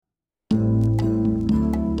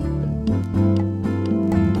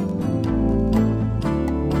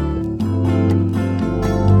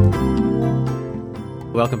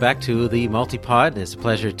welcome back to the MultiPod. It's a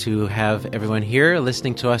pleasure to have everyone here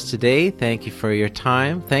listening to us today. Thank you for your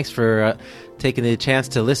time. Thanks for taking the chance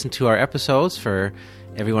to listen to our episodes, for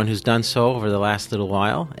everyone who's done so over the last little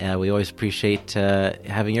while. We always appreciate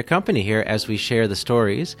having your company here as we share the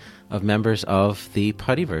stories of members of the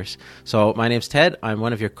Puttyverse. So my name's Ted. I'm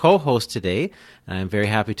one of your co-hosts today, and I'm very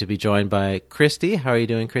happy to be joined by Christy. How are you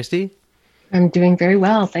doing, Christy? I'm doing very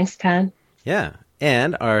well. Thanks, Ted. Yeah.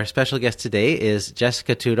 And our special guest today is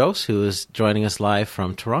Jessica Tudos, who is joining us live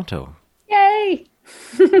from Toronto. Yay!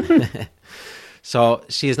 So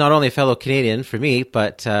she is not only a fellow Canadian for me,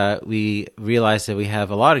 but we realized that we have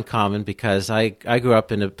a lot in common because I grew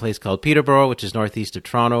up in a place called Peterborough, which is northeast of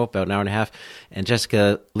Toronto, about an hour and a half. And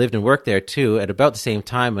Jessica lived and worked there too at about the same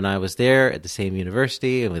time when I was there at the same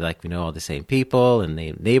university. And we know all the same people and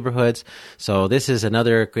neighborhoods. So this is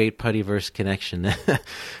another great Puttyverse connection.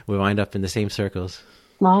 We wind up in the same circles.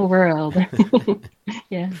 Small world.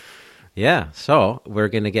 Yeah. Yeah. So we're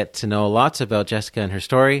going to get to know lots about Jessica and her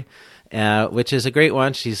story. Which is a great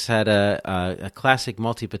one. She's had a classic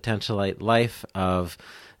multi-potentialite life of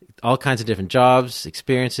all kinds of different jobs,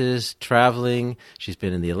 experiences, traveling. She's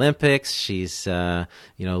been in the Olympics. She's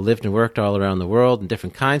lived and worked all around the world in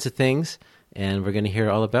different kinds of things, and we're going to hear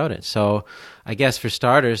all about it. So I guess for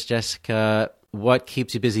starters, Jessica, what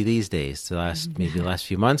keeps you busy these days? The last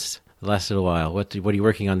few months, the last little while. What are you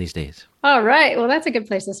working on these days? All right. Well, that's a good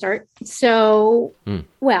place to start. So,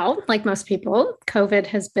 well, like most people, COVID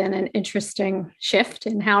has been an interesting shift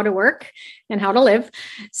in how to work and how to live.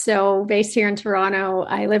 So based here in Toronto,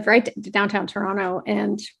 I live right downtown Toronto.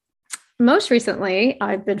 And most recently,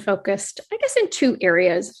 I've been focused, I guess, in two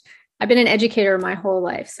areas. I've been an educator my whole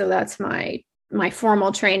life. So that's my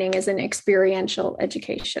formal training is in experiential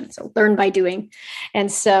education, so learn by doing. And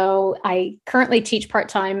so I currently teach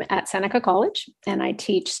part-time at Seneca College, and I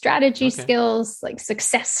teach strategy skills, like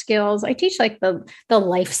success skills. I teach like the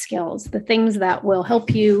life skills, the things that will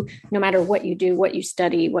help you no matter what you do, what you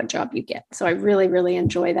study, what job you get. So I really, really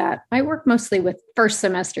enjoy that. I work mostly with first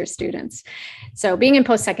semester students. So being in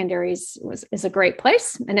post-secondary is a great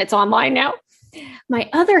place, and it's online now. My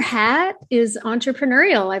other hat is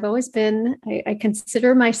entrepreneurial. I've always been, I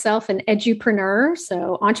consider myself an edupreneur.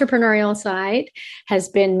 So entrepreneurial side has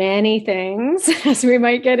been many things, as we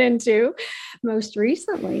might get into. Most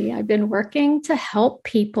recently, I've been working to help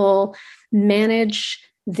people manage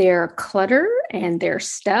their clutter and their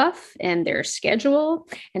stuff and their schedule.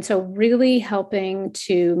 And so really helping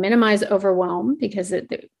to minimize overwhelm because,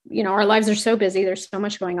 our lives are so busy. There's so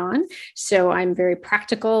much going on. So I'm very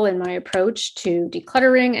practical in my approach to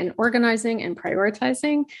decluttering and organizing and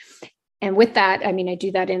prioritizing. And with that, I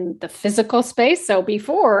do that in the physical space. So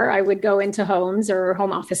before I would go into homes or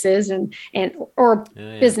home offices or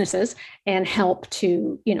businesses and help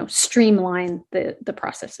to, streamline the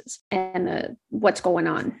processes and what's going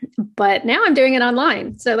on. But now I'm doing it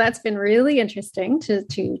online. So that's been really interesting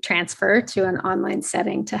to transfer to an online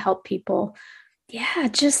setting to help people,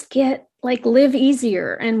 just live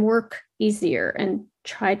easier and work easier and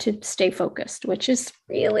try to stay focused, which is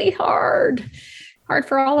really hard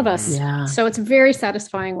for all of us. Yeah. So it's very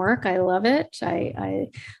satisfying work. I love it. I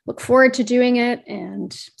look forward to doing it.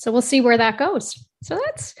 And so we'll see where that goes. So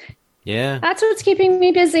that's what's keeping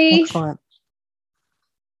me busy. Excellent.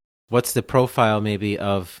 What's the profile maybe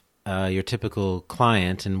of your typical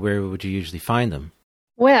client, and where would you usually find them?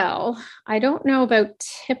 Well, I don't know about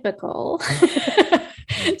typical.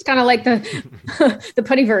 It's kind of like the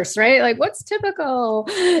Puttyverse, right? Like, what's typical?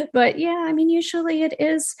 But usually it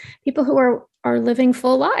is people who are living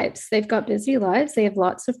full lives. They've got busy lives. They have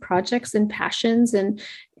lots of projects and passions and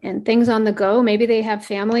things on the go. Maybe they have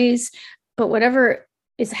families, but whatever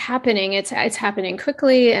is happening, it's happening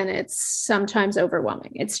quickly, and it's sometimes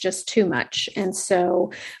overwhelming. It's just too much. And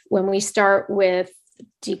so when we start with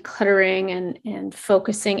decluttering and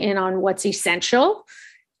focusing in on what's essential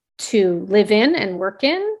to live in and work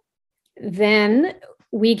in, then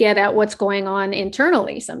we get at what's going on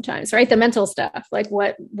internally sometimes, right? The mental stuff, like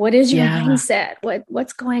what is your mindset?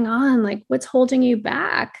 What's going on? Like, what's holding you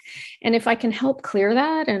back? And if I can help clear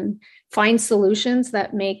that and find solutions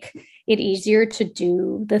that make it easier to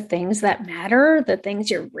do the things that matter, the things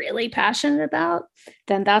you're really passionate about,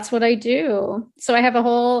 then that's what I do. So I have a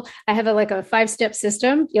 5-step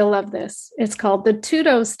system. You'll love this. It's called the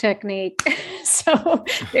Tudos technique. So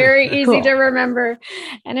very easy to remember.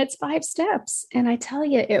 And it's 5 steps. And I tell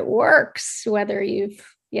you, it works, whether you've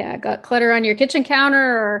got clutter on your kitchen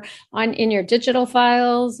counter or in your digital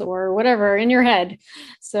files or whatever in your head.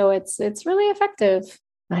 So it's really effective.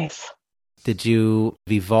 Nice. Did you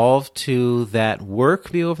evolve to that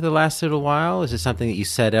work over the last little while? Is it something that you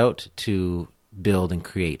set out to build and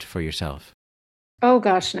create for yourself? Oh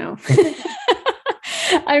gosh, no.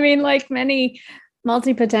 I mean, like many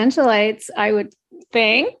multi-potentialites, I would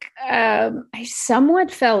think, I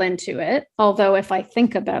somewhat fell into it. Although if I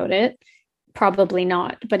think about it, probably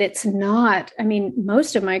not. But it's not. I mean,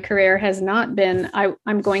 most of my career has not been,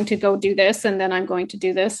 I'm going to go do this and then I'm going to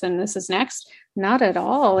do this and this is next. Not at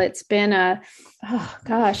all. It's been an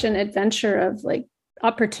adventure of like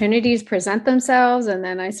opportunities present themselves, and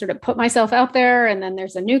then I sort of put myself out there, and then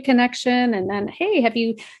there's a new connection, and then, hey, have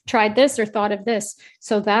you tried this or thought of this?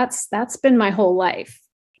 So that's been my whole life.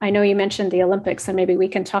 I know you mentioned the Olympics, and maybe we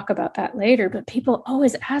can talk about that later, but people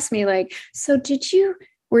always ask me like, so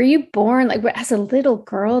were you born like as a little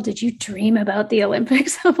girl? Did you dream about the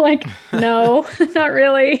Olympics? I'm like, no, not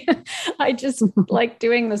really. I just like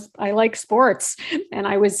doing this. I like sports, and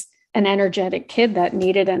I was an energetic kid that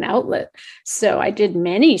needed an outlet. So I did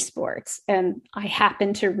many sports, and I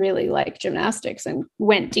happened to really like gymnastics and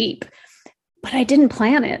went deep, but I didn't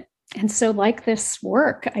plan it. And so like this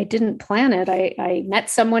work, I didn't plan it. I met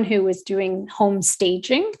someone who was doing home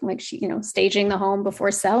staging, like staging the home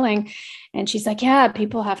before selling. And she's like, yeah,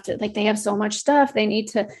 people have to, like, they have so much stuff. They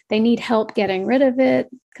need help getting rid of it.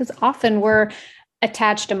 Because often we're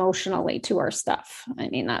attached emotionally to our stuff. I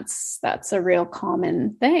mean, that's a real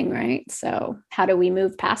common thing, right? So how do we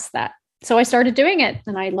move past that? So I started doing it,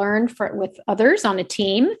 and I learned with others on a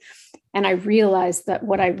team. And I realized that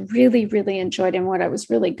what I really, really enjoyed and what I was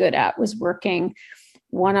really good at was working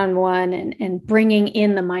one-on-one and bringing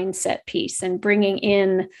in the mindset piece and bringing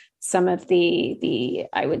in some of the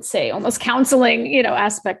I would say almost counseling,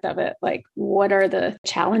 aspect of it. Like, what are the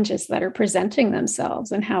challenges that are presenting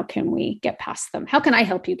themselves, and how can we get past them? How can I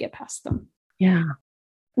help you get past them? Yeah.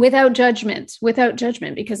 Without judgment,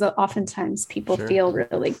 because oftentimes people feel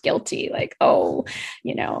really guilty, like, oh,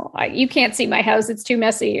 you can't see my house, it's too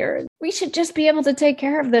messy, or we should just be able to take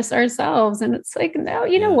care of this ourselves. And it's like, no,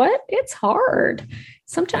 you know what? It's hard.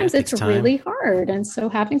 Sometimes it's really hard. And so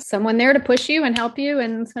having someone there to push you and help you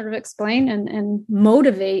and sort of explain and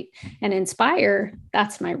motivate and inspire,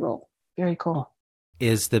 that's my role. Very cool.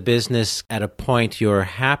 Is the business at a point you're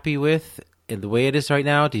happy with in the way it is right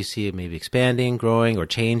now? Do you see it maybe expanding, growing, or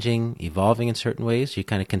changing, evolving in certain ways? Are you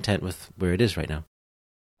kind of content with where it is right now?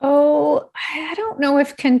 Oh, I don't know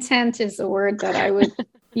if content is a word that I would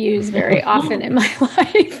use very often in my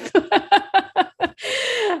life.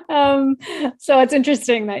 So it's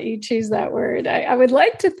interesting that you choose that word. I would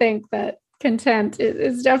like to think that content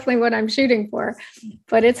is definitely what I'm shooting for,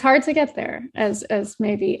 but it's hard to get there, as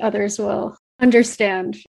maybe others will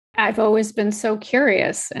understand. I've always been so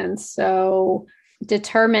curious and so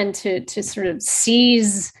determined to sort of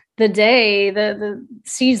seize the day, the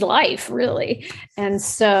seize life, really. And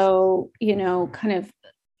so, kind of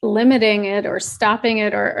limiting it or stopping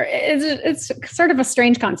it, or it's sort of a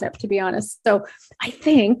strange concept, to be honest. So I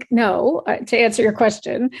think, to answer your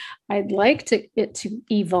question, I'd like it to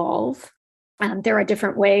evolve. There are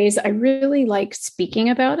different ways. I really like speaking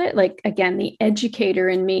about it. Like, again, the educator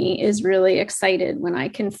in me is really excited when I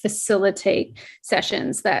can facilitate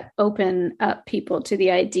sessions that open up people to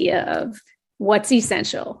the idea of what's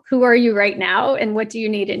essential. Who are you right now? And what do you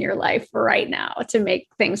need in your life right now to make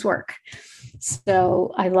things work?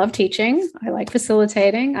 So I love teaching. I like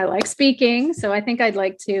facilitating. I like speaking. So I think I'd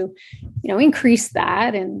like to, increase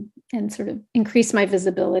that and sort of increase my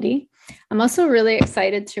visibility. I'm also really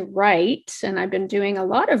excited to write, and I've been doing a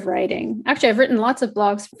lot of writing. Actually, I've written lots of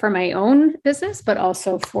blogs for my own business, but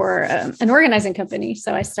also for an organizing company.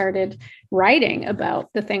 So I started writing about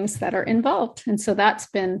the things that are involved. And so that's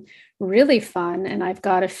been really fun. And I've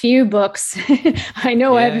got a few books. I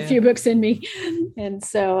know I have a few books in me. And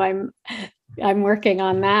so I'm working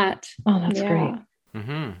on that. Oh, that's great.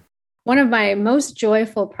 Mm-hmm. One of my most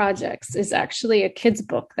joyful projects is actually a kid's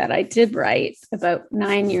book that I did write about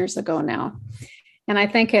 9 years ago now. And I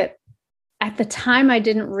think at the time, I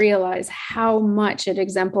didn't realize how much it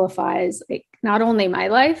exemplifies not only my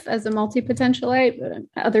life as a multipotentialite,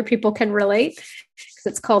 but other people can relate, because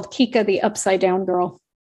it's called Kika, the Upside Down Girl.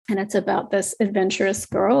 And it's about this adventurous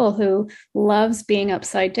girl who loves being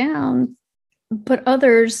upside down, but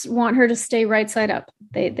others want her to stay right side up.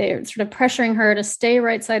 They're sort of pressuring her to stay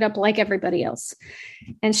right side up like everybody else.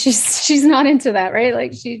 And she's not into that, right?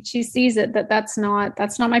 Like she sees it that's not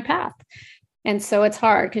my path. And so it's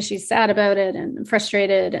hard because she's sad about it and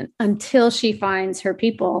frustrated, and until she finds her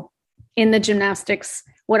people in the gymnastics,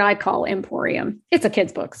 what I call emporium. It's a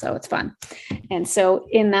kid's book, so it's fun. And so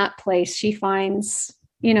in that place, she finds,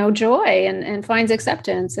 joy and finds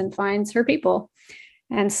acceptance and finds her people.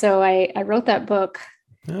 And so I wrote that book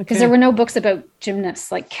Because there were no books about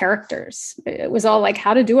gymnasts, like characters. It was all like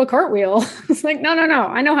how to do a cartwheel. It's like, no,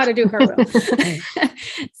 I know how to do a cartwheel.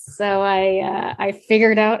 So I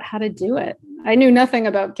figured out how to do it. I knew nothing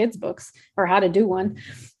about kids' books or how to do one,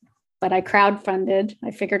 but I crowdfunded.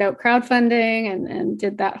 I figured out crowdfunding and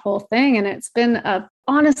did that whole thing. And it's been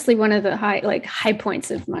honestly one of the high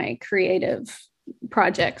points of my creative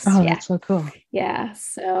projects. Oh, that's so cool. Yeah.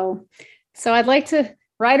 So I'd like to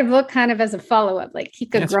write a book kind of as a follow-up, like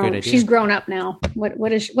Kika grown. She's grown up now.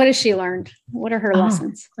 What has she learned? What are her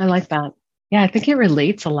lessons? I like that. Yeah, I think it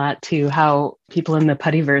relates a lot to how people in the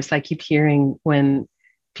Puttyverse, I keep hearing when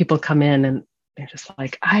people come in and they're just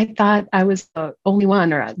like, I thought I was the only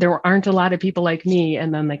one, or there aren't a lot of people like me.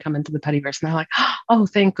 And then they come into the Puttyverse and they're like, oh,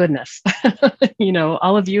 thank goodness.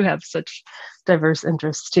 All of you have such diverse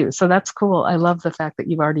interests too. So that's cool. I love the fact that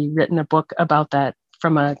you've already written a book about that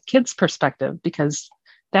from a kid's perspective, because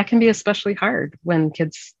that can be especially hard when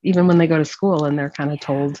kids, even when they go to school and they're kind of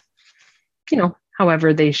told,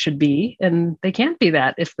 however they should be, and they can't be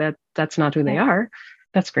that if that's not who they are.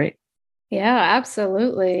 That's great. Yeah,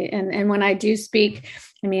 absolutely. And when I do speak,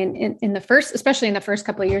 I mean, especially in the first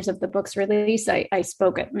couple of years of the book's release, I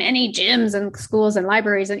spoke at many gyms and schools and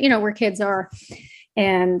libraries and, where kids are.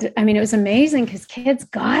 And I mean, it was amazing because kids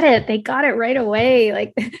got it. They got it right away.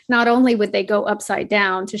 Like, not only would they go upside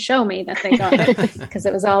down to show me that they got it, because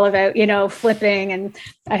it was all about, flipping. And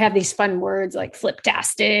I have these fun words like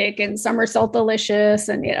fliptastic and somersault delicious.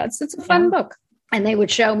 And, it's a fun book. And they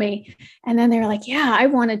would show me. And then they were like, yeah, I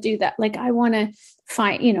want to do that. Like, I want to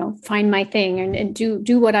find my thing and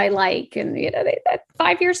do what I like. And, at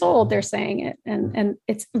 5 years old, they're saying it. And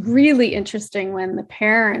it's really interesting when the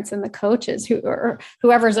parents and the coaches or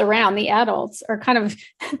whoever's around, the adults, are kind of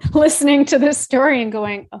listening to this story and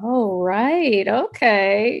going, oh, right.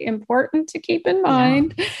 Okay. Important to keep in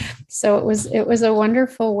mind. Yeah. So it was a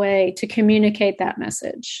wonderful way to communicate that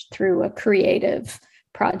message through a creative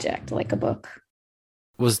project like a book.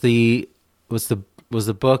 Was the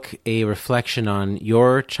book a reflection on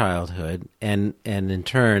your childhood, and in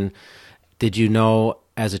turn, did you know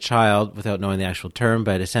as a child, without knowing the actual term,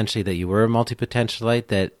 but essentially that you were a multipotentialite,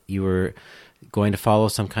 that you were going to follow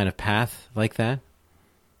some kind of path like that?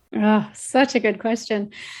 Oh, such a good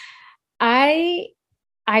question. I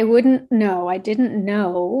wouldn't know. I didn't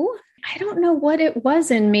know. I don't know what it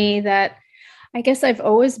was in me that, I guess I've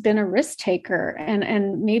always been a risk taker,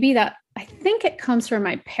 and maybe that, I think it comes from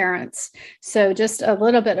my parents. So just a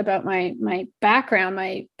little bit about my background.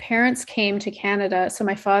 My parents came to Canada. So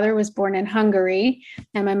my father was born in Hungary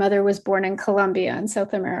and my mother was born in Colombia in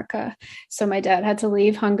South America. So my dad had to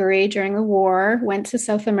leave Hungary during the war, went to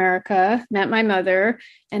South America, met my mother,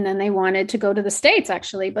 and then they wanted to go to the States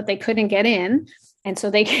actually, but they couldn't get in. And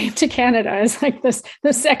so they came to Canada as like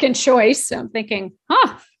the second choice. So I'm thinking,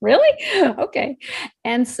 really? Okay.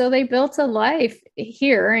 And so they built a life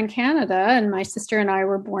here in Canada, and my sister and I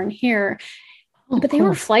were born here. But they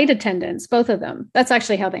were flight attendants, both of them. That's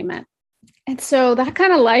actually how they met. And so that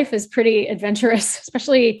kind of life is pretty adventurous,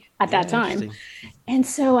 especially at that time. And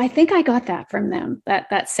so I think I got that from them,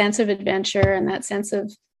 that sense of adventure and that sense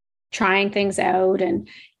of trying things out. And,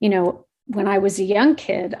 when I was a young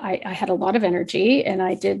kid, I had a lot of energy, and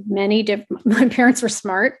I did many different, my parents were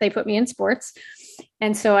smart. They put me in sports.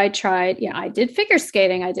 And so I tried, I did figure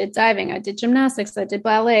skating, I did diving, I did gymnastics, I did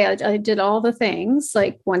ballet, I did all the things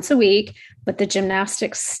like once a week, but the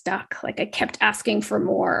gymnastics stuck. Like I kept asking for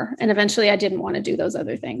more. And eventually I didn't want to do those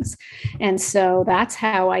other things. And so that's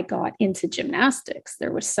how I got into gymnastics.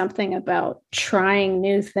 There was something about trying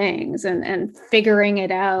new things and figuring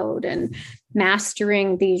it out and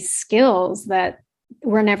mastering these skills that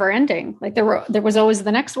were never ending. Like there was always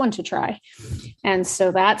the next one to try. And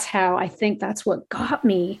so that's how I think that's what got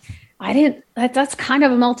me. That's kind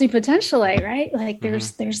of a multipotentialite, right? Like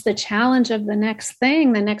there's the challenge of the next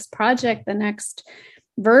thing, the next project, the next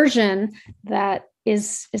version that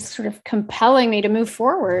is sort of compelling me to move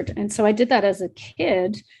forward. And so I did that as a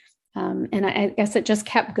kid. And I guess it just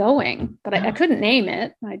kept going, but I couldn't name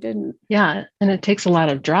it. I didn't. Yeah. And it takes a lot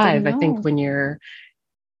of drive, I think, when you're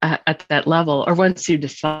at that level, or once you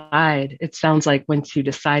decide. It sounds like once you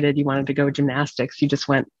decided you wanted to go gymnastics,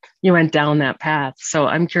 you went down that path. So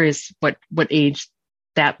I'm curious what age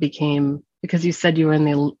that became, because you said you were in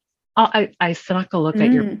the, I snuck a look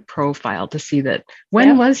at your profile to see that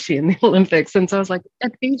when was she in the Olympics? And so I was like,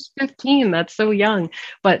 at age 15, that's so young.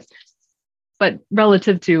 But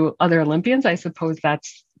relative to other Olympians, I suppose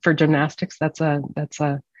that's for gymnastics.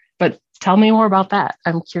 But tell me more about that.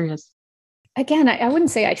 I'm curious. Again, I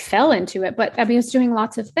wouldn't say I fell into it, but I was doing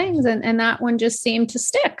lots of things, and that one just seemed to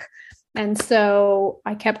stick. And so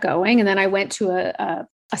I kept going. And then I went to a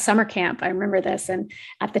a summer camp. I remember this. And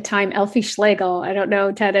at the time, Elfie Schlegel, I don't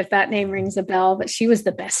know, Ted, if that name rings a bell, but she was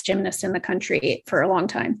the best gymnast in the country for a long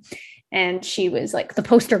time. And she was like the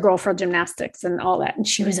poster girl for gymnastics and all that. And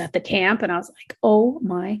she was at the camp. And I was like, oh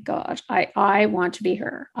my gosh, I want to be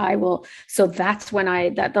her. I will. So that's when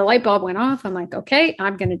the light bulb went off. I'm like, okay,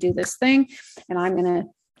 I'm going to do this thing. And I'm going to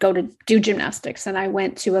go to do gymnastics. And I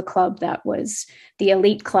went to a club that was the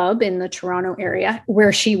elite club in the Toronto area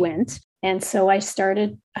where she went. And so I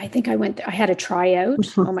started, I had a tryout.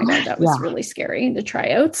 Oh my God, that was really scary, the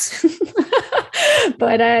tryouts.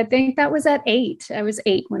 But I think that was at 8. I was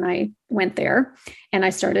 8 when I went there and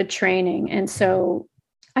I started training. And so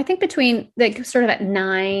I think between like sort of at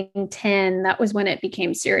 9, 10, that was when it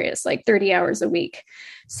became serious, like 30 hours a week.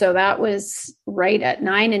 So that was right at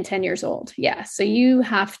 9 and 10 years old. Yeah. So you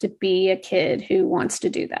have to be a kid who wants to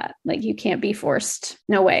do that. Like you can't be forced.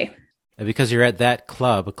 No way. Because you're at that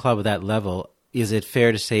club, a club of that level, is it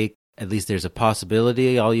fair to say at least there's a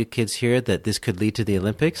possibility, all you kids here, that this could lead to the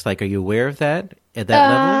Olympics? Like, are you aware of that at that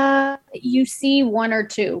level? You see 1 or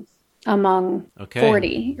 2 among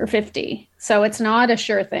 40 or 50. So it's not a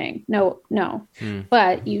sure thing. No.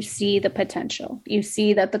 But you see the potential. You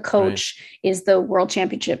see that the coach is the world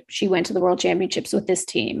championship. She went to the world championships with this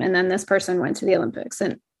team. And then this person went to the Olympics.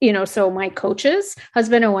 And, so my coaches,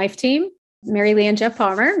 husband and wife team, Mary Lee and Jeff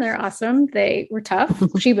Palmer, they're awesome. They were tough.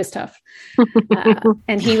 She was tough.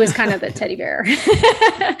 And he was kind of the teddy bear.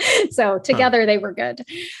 So together they were good,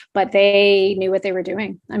 but they knew what they were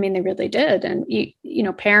doing. I mean, they really did. And,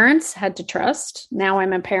 parents had to trust. Now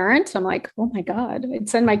I'm a parent. I'm like, oh my God, I'd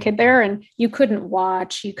send my kid there and you couldn't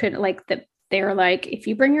watch. You couldn't they're like, if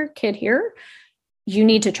you bring your kid here, you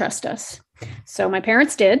need to trust us. So my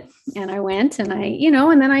parents did, and I went and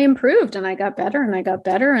and then I improved and I got better and I got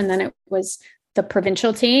better. And then it was the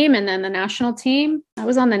provincial team and then the national team. I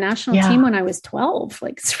was on the national team when I was 12,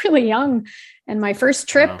 like it's really young. And my first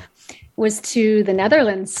trip was to the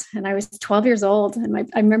Netherlands and I was 12 years old. And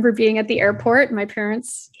I remember being at the airport and my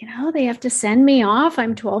parents, they have to send me off.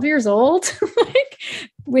 I'm 12 years old, like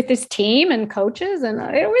with this team and coaches. And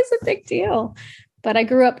it was a big deal. But I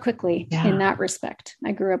grew up quickly in that respect.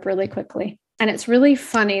 I grew up really quickly. And it's really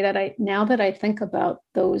funny that now that I think about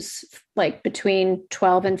those, like between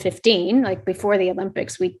 12 and 15, like before the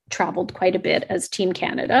Olympics, we traveled quite a bit as Team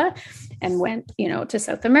Canada and went, to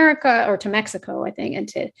South America or to Mexico, I think, and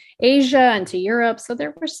to Asia and to Europe. So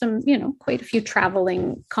there were some, quite a few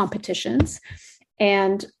traveling competitions.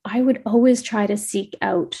 And I would always try to seek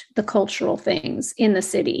out the cultural things in the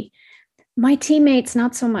city. My teammates,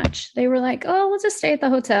 not so much. They were like, oh, we'll just stay at the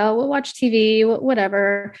hotel. We'll watch TV,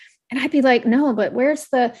 whatever. And I'd be like, no, but where's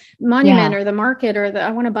the monument or the market or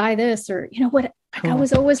I want to buy this or, what? Cool. I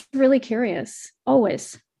was always really curious,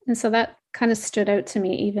 always. And so that kind of stood out to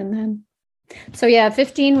me even then. So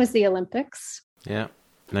 15 was the Olympics. Yeah.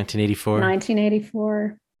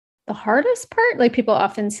 1984. The hardest part, like people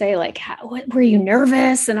often say, like, what were you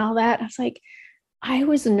nervous and all that? I was like, I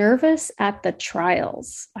was nervous at the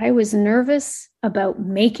trials. I was nervous about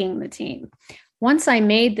making the team. Once I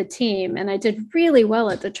made the team and I did really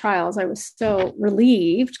well at the trials, I was so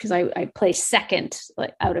relieved because I placed second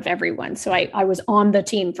out of everyone. So I was on the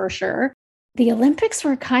team for sure. The Olympics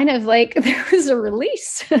were kind of like, there was a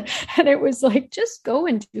release and it was like, just go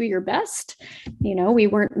and do your best. We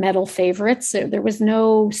weren't medal favorites. So there was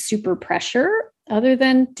no super pressure other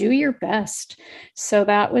than do your best. So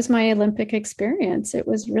that was my Olympic experience. It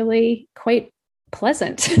was really quite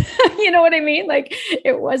pleasant. You know what I mean? Like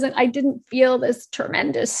I didn't feel this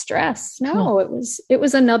tremendous stress. No, it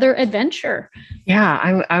was another adventure.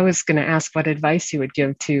 Yeah. I was going to ask what advice you would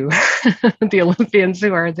give to the Olympians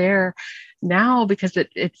who are there now, because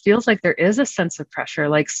it feels like there is a sense of pressure.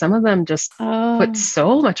 Like some of them just put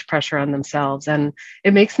so much pressure on themselves. And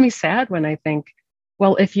it makes me sad when I think,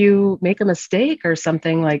 well, if you make a mistake or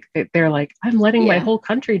something, like they're like, I'm letting my whole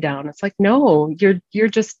country down. It's like, no, you're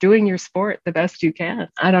just doing your sport the best you can.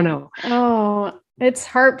 I don't know. Oh, it's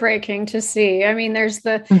heartbreaking to see. I mean, there's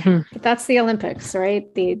that's the Olympics,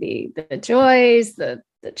 right? The joys, the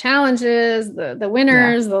challenges, the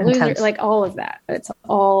winners, the losers, intense. Like all of that. It's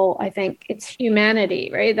all, I think it's humanity,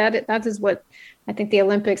 right? That is what I think the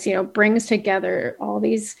Olympics, brings together all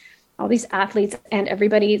these athletes and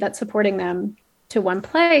everybody that's supporting them to one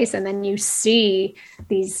place. And then you see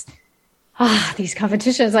these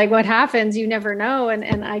competitions, like what happens, you never know.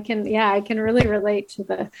 And I can really relate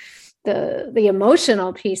to the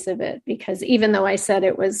emotional piece of it, because even though I said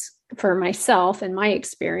it was for myself and my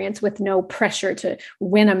experience with no pressure to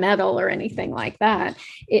win a medal or anything like that,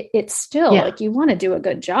 it's still like you want to do a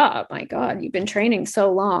good job. My God, you've been training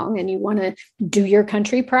so long and you want to do your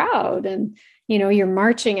country proud. And, you're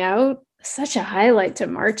marching out. Such a highlight to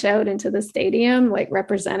march out into the stadium, like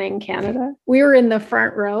representing Canada. We were in the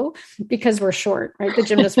front row because we're short, right? The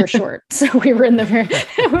gymnasts were short. So we were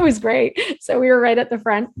it was great. So we were right at the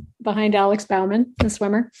front behind Alex Bauman, the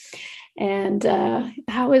swimmer. And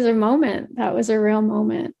that was a moment. That was a real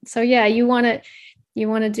moment. So yeah, you want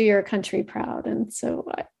to do your country proud. And so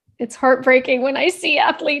it's heartbreaking when I see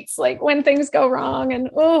athletes, like when things go wrong,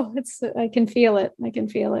 and I can feel it.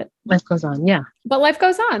 Life goes on. Yeah. But life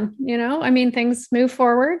goes on, things move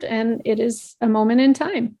forward, and it is a moment in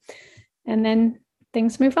time, and then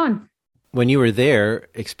things move on. When you were there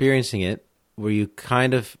experiencing it, were you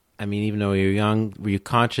even though you're young, were you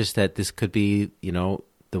conscious that this could be,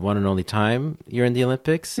 the one and only time you're in the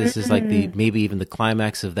Olympics? This is like maybe even the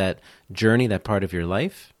climax of that journey, that part of your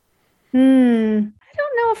life? I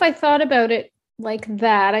don't know if I thought about it like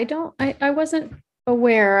that. I wasn't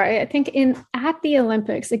aware. I think at the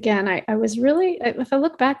Olympics, again, I was really, if I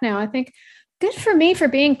look back now, I think good for me for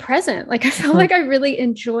being present. Like I felt like I really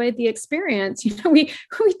enjoyed the experience. We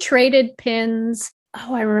traded pins.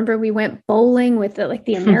 Oh, I remember we went bowling with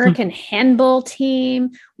the American handball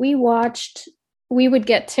team. We would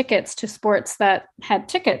get tickets to sports that had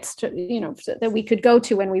tickets to, that we could go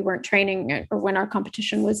to when we weren't training or when our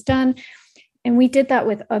competition was done. And we did that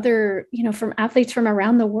with other, from athletes from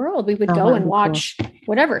around the world. We would go and watch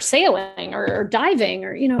whatever, sailing or diving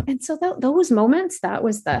or, and so those moments,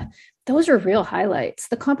 those were real highlights.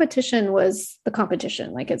 The competition was the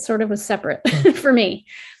competition. Like it sort of was separate for me.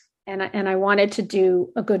 And I wanted to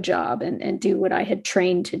do a good job and do what I had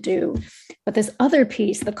trained to do. But this other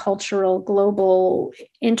piece, the cultural, global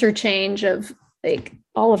interchange of like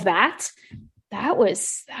all of that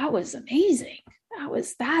was amazing.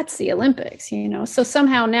 That's the Olympics, So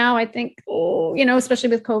somehow now I think, especially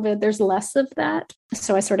with COVID, there's less of that.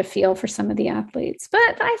 So I sort of feel for some of the athletes,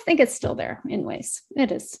 but I think it's still there in ways.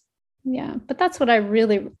 It is. Yeah. But that's what I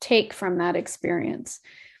really take from that experience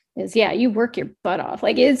is, you work your butt off.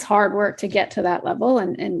 Like it's hard work to get to that level.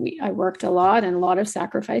 I worked a lot and a lot of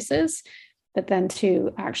sacrifices, but then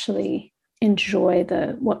to actually enjoy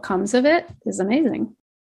what comes of it is amazing.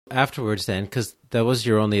 Afterwards then, because that was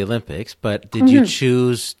your only Olympics, but did you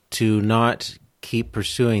choose to not keep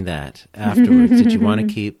pursuing that afterwards? Did you want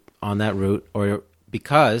to keep on that route? Or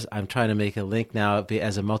because I'm trying to make a link now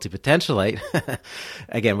as a multipotentialite,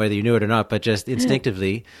 again, whether you knew it or not, but just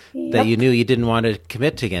instinctively that you knew you didn't want to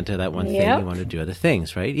commit to again to that one thing. You wanted to do other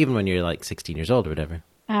things, right? Even when you're like 16 years old or whatever.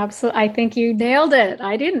 Absolutely. I think you nailed it.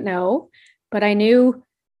 I didn't know, but I knew,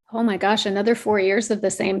 oh my gosh, another 4 years of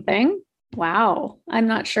the same thing. Wow, I'm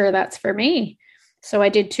not sure that's for me. So I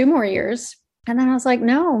did 2 more years. And then I was like,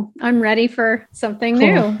 no, I'm ready for something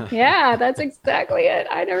new. Yeah, that's exactly it.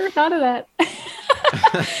 I never thought of that.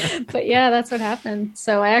 But yeah, that's what happened.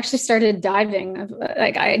 So I actually started diving.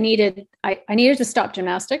 Like I needed to stop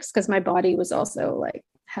gymnastics because my body was also like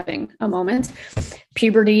having a moment,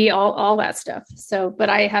 puberty, all that stuff. So, but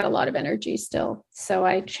I had a lot of energy still. So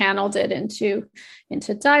I channeled it into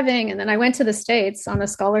diving. And then I went to the States on a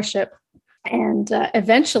scholarship and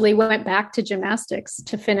eventually went back to gymnastics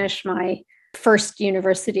to finish my first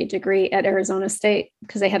university degree at Arizona State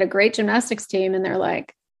because they had a great gymnastics team. And they're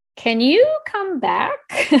like, can you come back?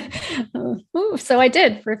 So I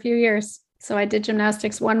did for a few years. So I did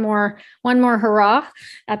gymnastics one more hurrah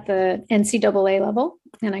at the NCAA level.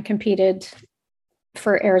 And I competed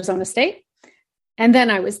for Arizona State. And then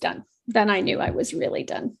I was done. Then I knew I was really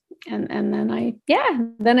done. And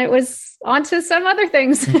then it was on to some other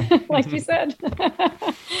things, like you said.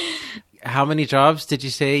 How many jobs did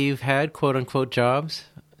you say you've had, quote unquote jobs?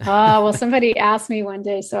 Well, somebody asked me one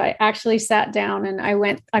day. So I actually sat down and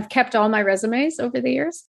I've kept all my resumes over the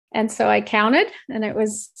years. And so I counted and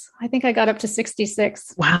I think I got up to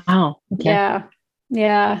 66. Wow. Okay.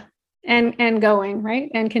 Yeah. And going, right.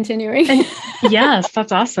 And continuing. And yes,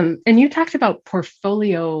 that's awesome. And you talked about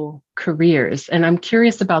portfolio careers and I'm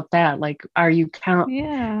curious about that. Like,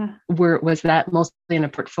 was that mostly in a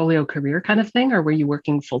portfolio career kind of thing? Or were you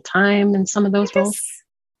working full time in some of those roles?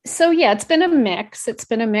 So yeah, it's been a mix. It's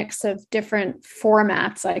been a mix of different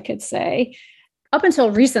formats, I could say. Up until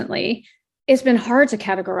recently, it's been hard to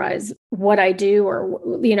categorize what I do or,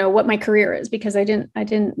 what my career is because I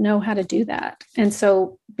didn't know how to do that. And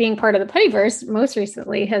so being part of the Puttyverse most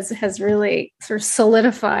recently has really sort of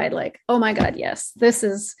solidified like, oh my God, yes, this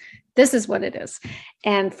is what it is.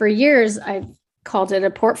 And for years, I've called it a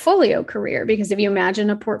portfolio career because if you imagine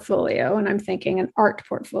a portfolio, and I'm thinking an art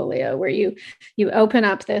portfolio where you open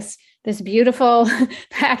up this beautiful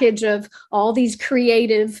package of all these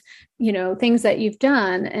creative, things that you've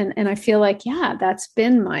done. And I feel like, yeah, that's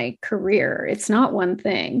been my career. It's not one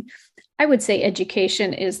thing. I would say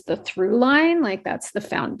education is the through line, like that's the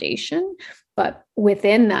foundation. But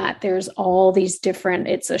within that, there's all these different,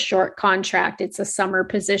 it's a short contract, it's a summer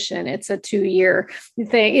position, it's a 2-year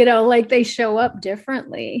thing, like they show up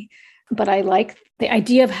differently. But I like the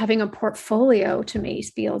idea of having a portfolio. To me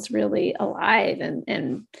feels really alive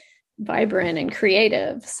and vibrant and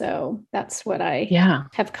creative. So that's what I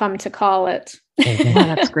have come to call it.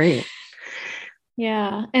 Yeah, that's great.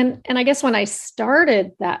 Yeah. And I guess when I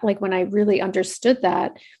started that, like when I really understood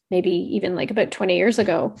that, maybe even like about 20 years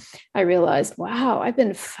ago, I realized, wow, I've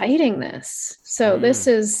been fighting this. So this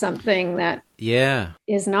is something that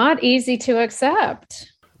is not easy to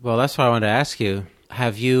accept. Well, that's why I wanted to ask you.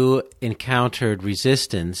 Have you encountered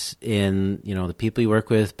resistance in, the people you work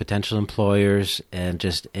with, potential employers, and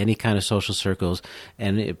just any kind of social circles?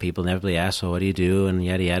 And people inevitably ask, so what do you do? And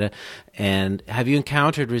yada, yada. And have you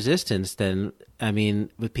encountered resistance then,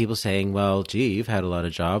 with people saying, well, gee, you've had a lot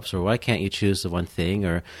of jobs, or why can't you choose the one thing,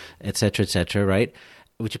 or et cetera, right?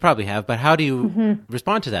 Which you probably have, but how do you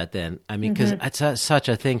respond to that then? Because it's such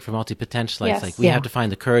a thing for multipotentialites. Yes. Like we have to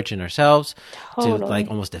find the courage in ourselves to like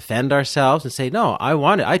almost defend ourselves and say, no,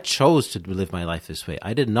 I chose to live my life this way.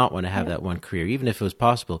 I did not want to have that one career, even if it was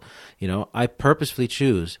possible. I purposefully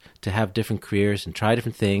choose to have different careers and try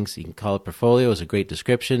different things. You can call it portfolio, is a great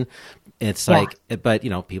description. It's like, but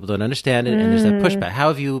people don't understand it, and there's that pushback. How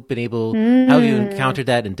have you encountered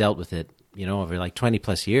that and dealt with it? Over like 20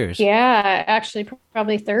 plus years. Yeah, actually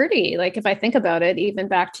probably 30. Like if I think about it, even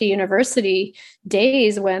back to university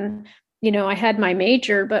days when, I had my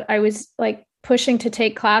major, but I was like pushing to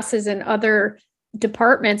take classes in other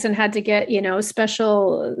departments and had to get,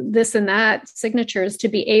 special this and that signatures to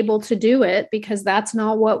be able to do it, because that's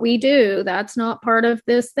not what we do. That's not part of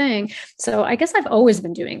this thing. So I guess I've always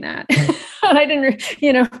been doing that. And I didn't,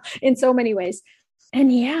 in so many ways.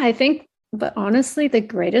 And I think, but honestly, the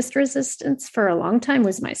greatest resistance for a long time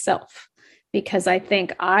was myself, because I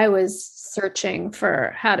think I was searching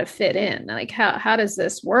for how to fit in. Like, how does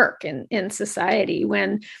this work in society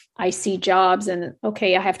when I see jobs and,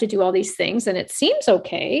 okay, I have to do all these things and it seems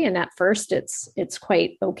okay. And at first it's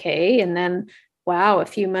quite okay. And then, wow, a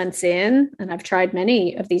few months in, and I've tried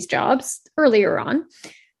many of these jobs earlier on,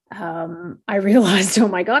 I realized, oh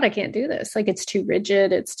my God, I can't do this. Like it's too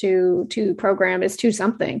rigid. It's too programmed. It's too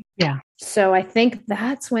something. Yeah. So I think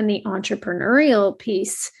that's when the entrepreneurial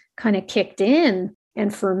piece kind of kicked in.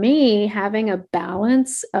 And for me, having a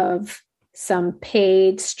balance of some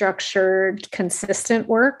paid, structured, consistent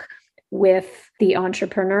work with the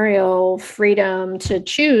entrepreneurial freedom to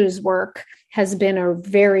choose work has been a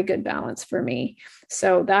very good balance for me.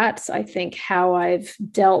 So that's, I think, how I've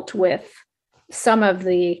dealt with some of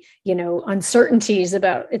the, uncertainties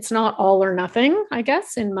about it's not all or nothing, I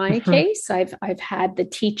guess, in my case. I've had the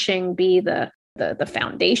teaching be the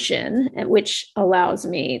foundation, which allows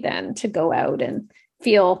me then to go out and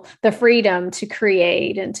feel the freedom to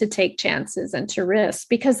create and to take chances and to risk.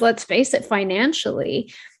 Because let's face it,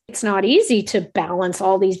 financially, it's not easy to balance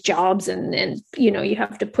all these jobs and you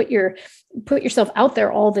have to put yourself out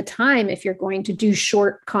there all the time if you're going to do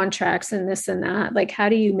short contracts and this and that. Like, how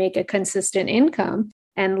do you make a consistent income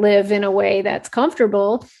and live in a way that's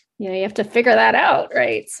comfortable? You have to figure that out,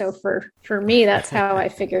 right? So for me, that's how I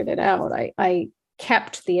figured it out. I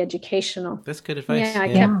kept the educational. That's good advice.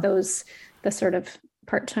 I kept the sort of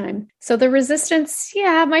part-time. So the resistance,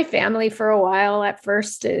 my family for a while at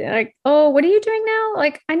first, like, oh, what are you doing now?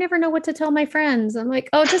 Like, I never know what to tell my friends. I'm like,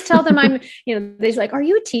 oh, just tell them I'm, they're like, are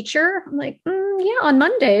you a teacher? I'm like, on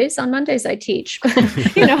Mondays I teach,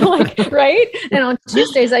 right. And on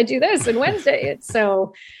Tuesdays I do this, and Wednesday.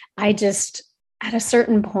 So I just, at a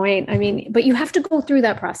certain point, but you have to go through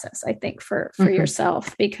that process, I think, for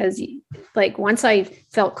yourself, because like once I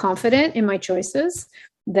felt confident in my choices,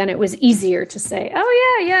 then it was easier to say,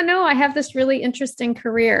 oh no, I have this really interesting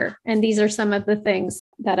career. And these are some of the things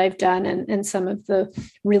that I've done and some of the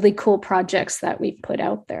really cool projects that we've put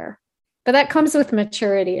out there. But that comes with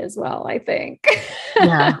maturity as well, I think.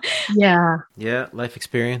 Yeah. Life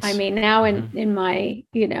experience. Now in my,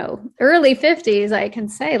 early 50s, I can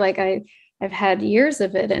say like I've had years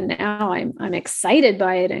of it, and now I'm excited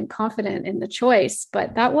by it and confident in the choice.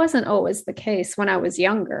 But that wasn't always the case when I was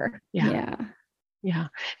younger. Yeah.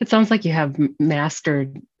 It sounds like you have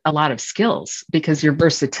mastered a lot of skills, because your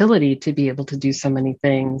versatility to be able to do so many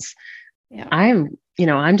things. Yeah. I'm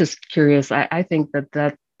just curious. I think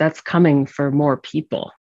that's coming for more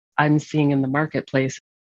people. I'm seeing in the marketplace,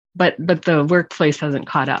 but the workplace hasn't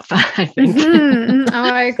caught up, I think. Oh,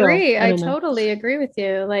 I agree. So, I totally agree with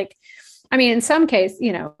you. Like, in some case,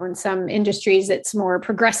 in some industries, it's more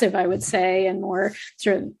progressive, I would say, and more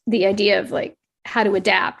sort of the idea of like how to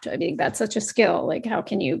adapt. I mean, that's such a skill. Like, how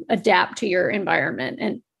can you adapt to your environment?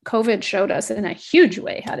 And COVID showed us in a huge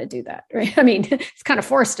way how to do that, right? I mean, it's kind of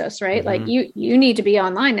forced us, right? Like you need to be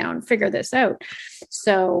online now and figure this out.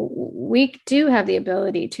 So we do have the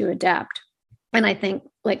ability to adapt. And I think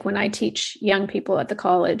like when I teach young people at the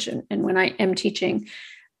college and when I am teaching,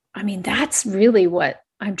 I mean, that's really what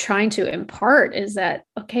I'm trying to impart is that,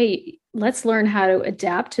 okay, let's learn how to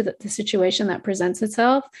adapt to the situation that presents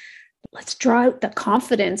itself. Let's draw out the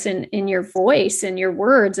confidence in your voice and your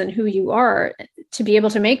words and who you are to be able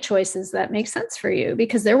to make choices that make sense for you,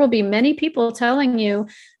 because there will be many people telling you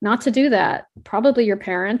not to do that. Probably your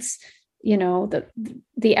parents, you know,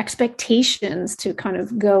 the expectations to kind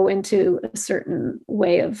of go into a certain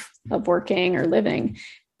way of working or living.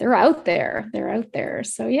 They're out there.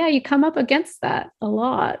 So yeah, you come up against that a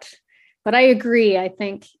lot. But I agree. I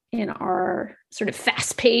think in our sort of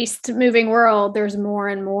fast-paced moving world, there's more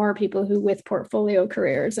and more people who with portfolio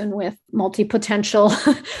careers and with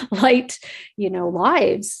multi-potentialite, you know,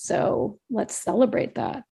 lives. So let's celebrate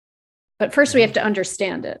that. But first we have to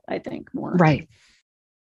understand it, I think, more. Right.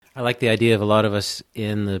 I like the idea of a lot of us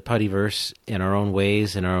in the Puttyverse in our own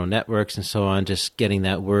ways, in our own networks and so on, just getting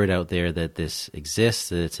that word out there that this exists,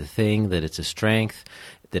 that it's a thing, that it's a strength,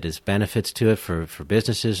 that is benefits to it for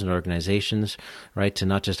businesses and organizations, right? To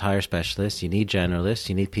not just hire specialists. You need generalists.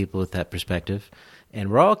 You need people with that perspective. And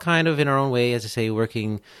we're all kind of in our own way, as I say,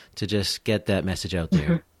 working to just get that message out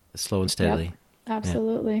there, slow and steadily. Yep,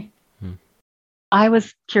 absolutely. Yeah. I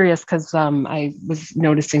was curious because I was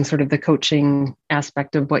noticing sort of the coaching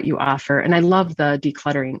aspect of what you offer. And I love the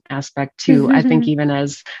decluttering aspect too. I think even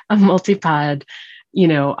as a multipod, you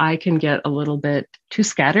know, I can get a little bit too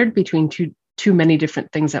scattered between too many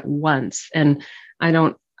different things at once. And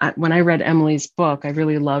when I read Emily's book, I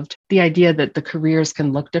really loved the idea that the careers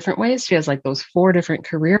can look different ways. She has like those 4 different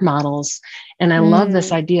career models. And I love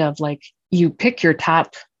this idea of like, you pick your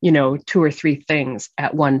top, you know, 2 or 3 things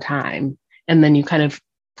at one time, and then you kind of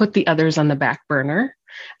put the others on the back burner.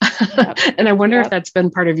 Yep. And I wonder if that's been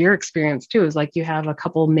part of your experience too, is like you have a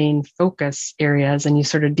couple main focus areas and you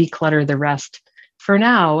sort of declutter the rest for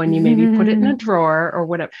now, and you maybe put it in a drawer or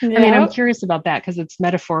whatever. Yep. I mean, I'm curious about that because it's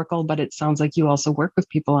metaphorical, but it sounds like you also work with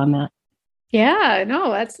people on that. Yeah,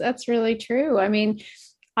 no, that's really true. I mean,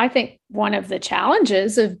 I think one of the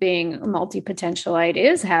challenges of being a multi-potentialite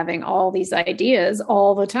is having all these ideas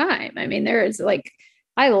all the time. I mean, there is like,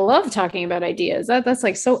 I love talking about ideas. That's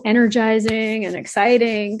like so energizing and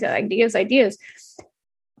exciting. Ideas.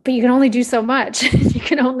 But you can only do so much. You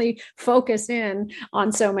can only focus in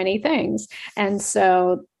on so many things. And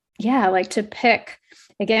so, yeah, like to pick,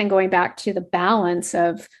 again, going back to the balance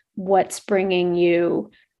of what's bringing you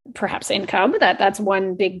perhaps income, that's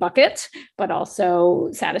one big bucket, but also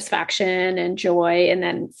satisfaction and joy. And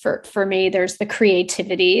then for me, there's the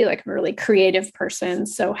creativity, like I'm a really creative person.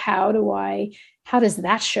 So how does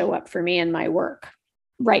that show up for me in my work?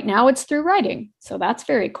 Right now it's through writing. So that's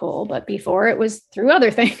very cool. But before it was through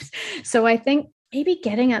other things. So I think maybe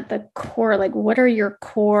getting at the core, like what are your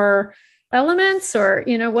core elements, or,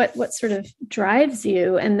 you know, what sort of drives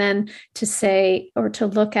you? And then to say, or to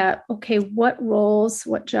look at, okay, what roles,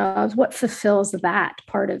 what jobs, what fulfills that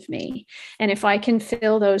part of me? And if I can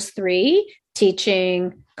fill those 3,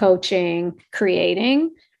 teaching, coaching,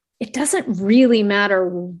 creating, it doesn't really matter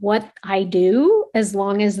what I do as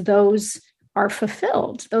long as those are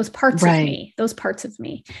fulfilled, those parts of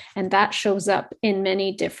me. And that shows up in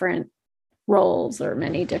many different roles or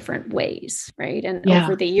many different ways, right? And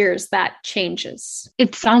over the years, that changes.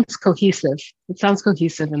 It sounds cohesive.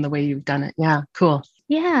 In the way you've done it. Yeah, cool.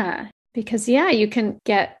 Yeah, because you can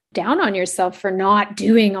get down on yourself for not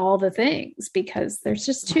doing all the things because there's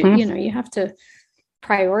just too, you know, you have to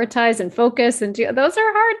prioritize and focus and do, those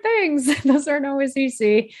are hard things. Those aren't always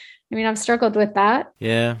easy. I mean, I've struggled with that.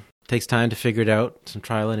 Yeah. Takes time to figure it out, some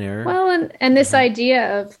trial and error. Well, and this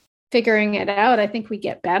idea of figuring it out, I think we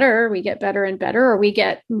get better and better, or we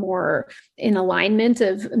get more in alignment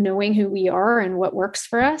of knowing who we are and what works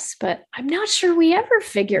for us. But I'm not sure we ever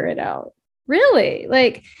figure it out. Really,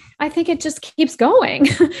 like, I think it just keeps going.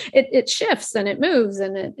 It shifts and it moves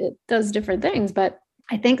and it does different things. But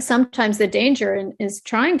I think sometimes the danger is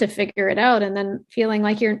trying to figure it out and then feeling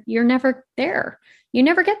like you're never there. You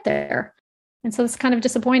never get there. And so it's kind of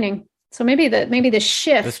disappointing. So maybe the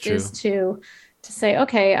shift is to say,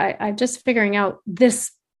 okay, I'm just figuring out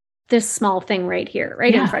this small thing right here,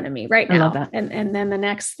 right in front of me right now. I love that. And then the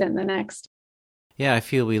next, and the next. Yeah, I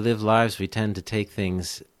feel we live lives, we tend to take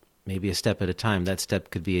things maybe a step at a time. That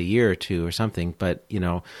step could be a year or 2 or something. But, you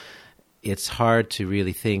know, it's hard to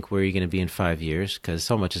really think where you're going to be in 5 years because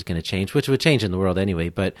so much is going to change, which would change in the world anyway.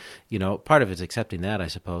 But, part of it's accepting that, I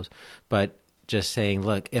suppose. But just saying,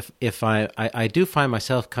 look, if I do find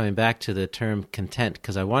myself coming back to the term content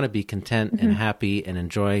because I want to be content and happy and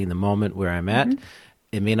enjoying the moment where I'm at.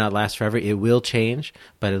 It may not last forever. It will change.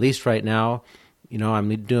 But at least right now,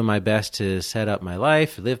 I'm doing my best to set up my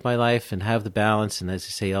life, live my life, and have the balance. And as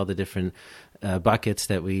you say, all the different buckets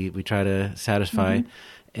that we try to satisfy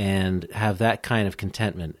and have that kind of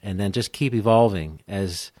contentment. And then just keep evolving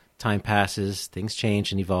as time passes, things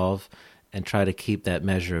change and evolve, and try to keep that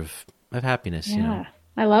measure of happiness. Yeah,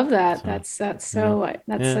 I love that. So,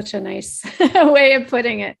 that's such a nice way of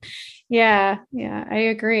putting it. Yeah, I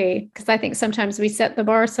agree. Because I think sometimes we set the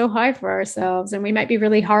bar so high for ourselves, and we might be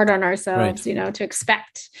really hard on ourselves, to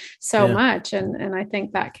expect so much. And I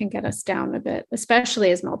think that can get us down a bit,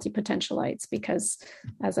 especially as multipotentialites, because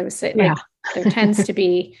as I was saying, there tends to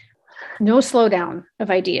be no slowdown of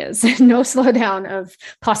ideas, no slowdown of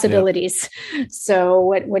possibilities. Yep. So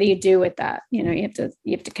what do you do with that? You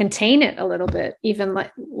have to contain it a little bit. Even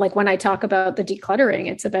like when I talk about the decluttering,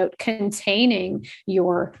 it's about containing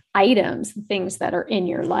your items, things that are in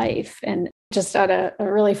your life. And just on a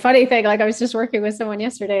really funny thing, like I was just working with someone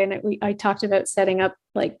yesterday and I talked about setting up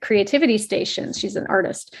like creativity stations. She's an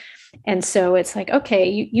artist. And so it's like, okay,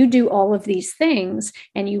 you do all of these things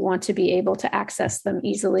and you want to be able to access them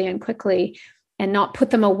easily and quickly and not put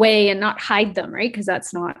them away and not hide them, right? Because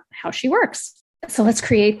that's not how she works. So let's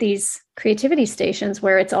create these creativity stations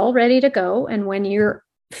where it's all ready to go. And when you're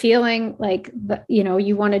feeling like,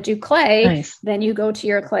 you want to do clay, then you go to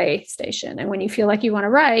your clay station. And when you feel like you want to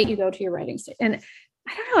write, you go to your writing station. And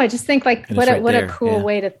I don't know. I just think like what a cool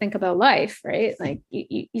way to think about life, right? Like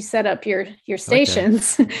you set up your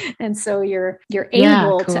stations, and so you're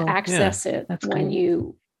able to access it when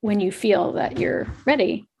you feel that you're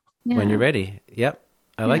ready. Yeah. When you're ready, yep,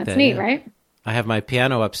 I like that. That's neat, right? I have my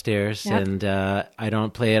piano upstairs, and I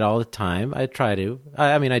don't play it all the time. I try to.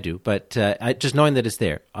 I do, but I just knowing that it's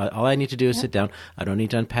there. All I need to do is sit down. I don't need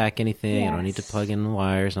to unpack anything. I don't need to plug in the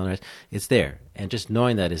wires and all the rest. It's there, and just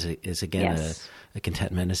knowing that is again a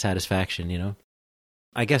contentment, a satisfaction.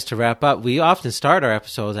 I guess to wrap up, we often start our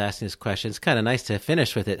episodes asking this question. It's kind of nice to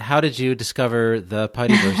finish with it. How did you discover the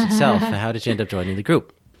Puttyverse itself, and how did you end up joining the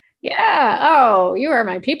group? Yeah. Oh, you are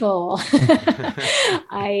my people.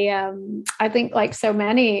 I think like so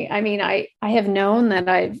many, I have known that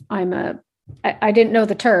I didn't know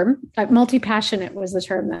the term. Multi-passionate was the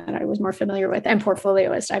term that I was more familiar with, and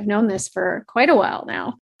portfolioist. I've known this for quite a while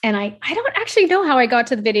now. And I don't actually know how I got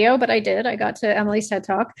to the video, but I did. I got to Emily's TED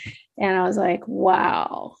Talk and I was like,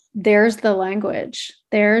 wow, there's the language.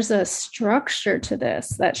 There's a structure to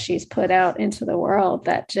this that she's put out into the world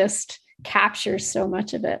that just captures so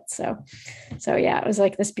much of it. So yeah, it was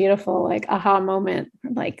like this beautiful, like aha moment.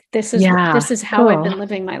 Like this is how I've been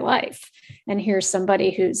living my life. And here's somebody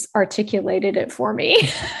who's articulated it for me.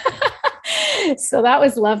 So that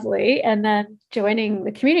was lovely. And then joining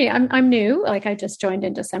the community, I'm new, like I just joined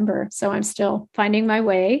in December. So I'm still finding my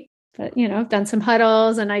way, but I've done some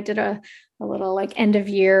huddles and I did a little like end of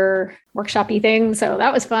year workshop-y thing. So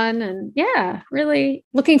that was fun. And yeah, really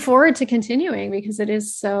looking forward to continuing because it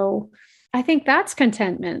is so, I think that's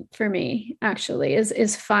contentment for me actually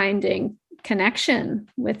is finding connection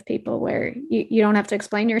with people where you don't have to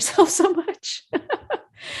explain yourself so much.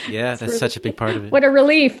 Yeah, that's such a big part of it. What a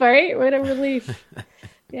relief, right? What a relief.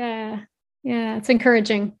 Yeah, it's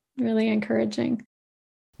encouraging, really encouraging.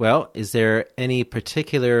 Well, is there any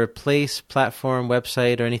particular place, platform,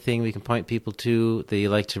 website, or anything we can point people to that you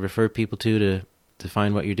like to refer people to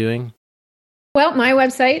find what you're doing? Well, my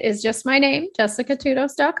website is just my name,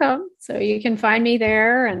 jessicatudos.com. So you can find me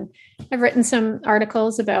there. And I've written some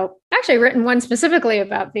articles actually written one specifically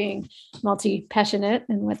about being multi-passionate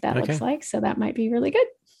and what that looks like. So that might be really good.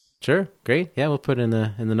 Sure. Great. Yeah, we'll put in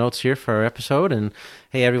the notes here for our episode. And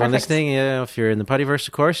hey, everyone listening, if you're in the Puttyverse,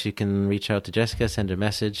 of course, you can reach out to Jessica, send her a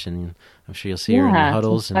message, and I'm sure you'll see her in the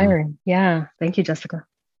huddles. It's inspiring. Yeah. Thank you, Jessica.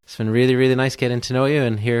 It's been really, really nice getting to know you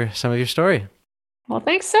and hear some of your story. Well,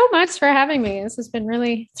 thanks so much for having me. This has been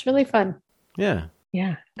it's really fun. Yeah.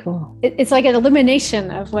 Yeah. Cool. It's like an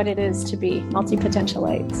illumination of what it is to be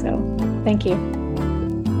multipotentialite. So thank you.